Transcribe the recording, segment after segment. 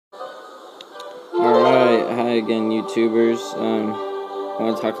Hi again, YouTubers. I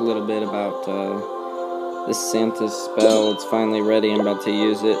want to talk a little bit about this Santa spell. It's finally ready. I'm about to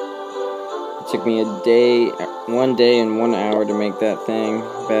use it. It took me one day and 1 hour to make that thing,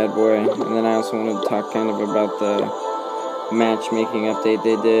 bad boy. And then I also wanted to talk kind of about the matchmaking update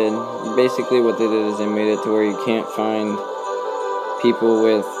they did. Basically what they did is they made it to where you can't find people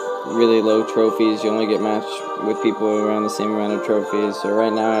with really low trophies. You only get matched with people around the same amount of trophies. So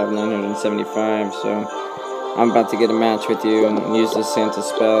right now I have 975, so I'm about to get a match with you and use this Santa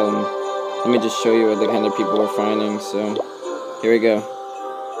spell, and let me just show you what the kind of people we're finding. So here we go.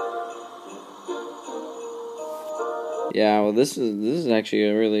 Yeah, well, this is actually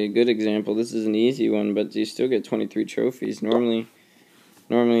a really good example. This is an easy one, but you still get 23 trophies. Normally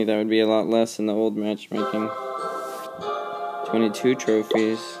that would be a lot less in the old matchmaking. 22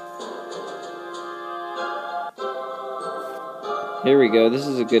 trophies. Here we go. This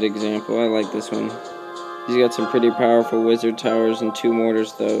is a good example. I like this one. He's got some pretty powerful wizard towers and 2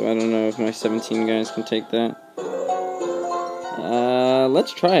 mortars, though. I don't know if my 17 guys can take that.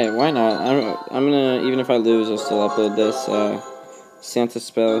 Let's try it. Why not? I'm gonna, even if I lose, I'll still upload this Santa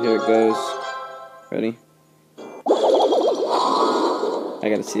spell. Here it goes. Ready? I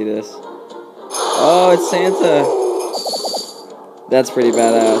gotta see this. Oh, it's Santa! That's pretty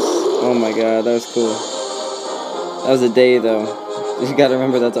badass. Oh my god, that was cool. That was a day, though. You gotta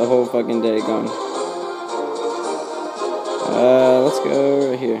remember, that's a whole fucking day gone. Let's go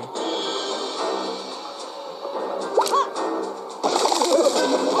right here.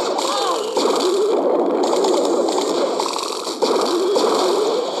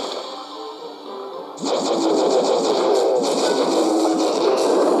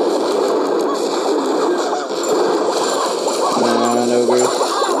 Come on, ogres.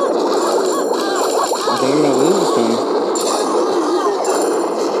 I think I'm gonna lose this one.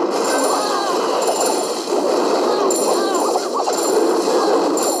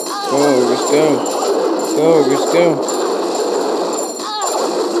 Go, ogres, go. Go, ogres, go.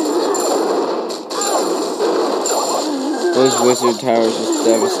 Those wizard towers just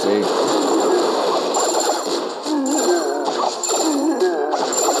devastate.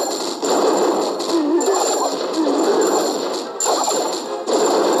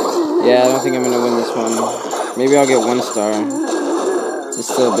 Yeah, I don't think I'm gonna win this one. Maybe I'll get 1 star. It's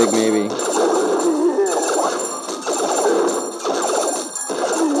still a big maybe.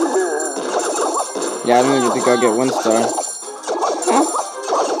 Yeah, I don't even think I'll get 1 star.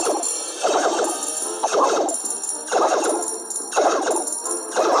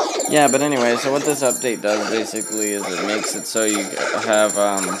 Yeah, but anyway, so what this update does basically is it makes it so you have,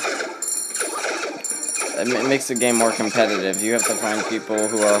 it makes the game more competitive. You have to find people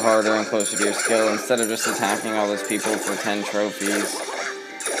who are harder and closer to your skill. Instead of just attacking all those people for 10 trophies,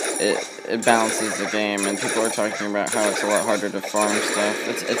 it balances the game, and people are talking about how it's a lot harder to farm stuff.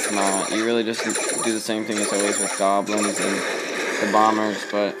 It's not. You really just do the same thing as always with goblins and the bombers,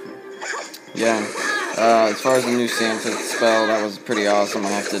 but yeah. As far as the new Santa spell, that was pretty awesome, I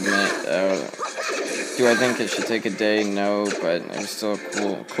have to admit. Do I think it should take a day? No, but it was still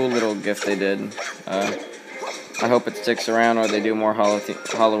a cool little gift they did. I hope it sticks around, or they do more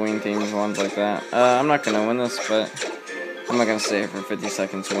Halloween themed ones like that. I'm not gonna win this, but I'm not gonna stay here for 50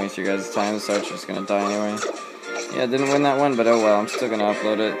 seconds and waste your guys' time, so it's just gonna die anyway. Yeah, didn't win that one, but oh well, I'm still gonna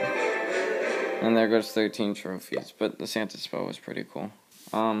upload it. And there goes 13 trophies, but the Santa spell was pretty cool.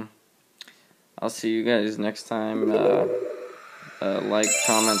 I'll see you guys next time. Like,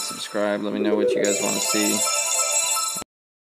 comment, subscribe, let me know what you guys want to see.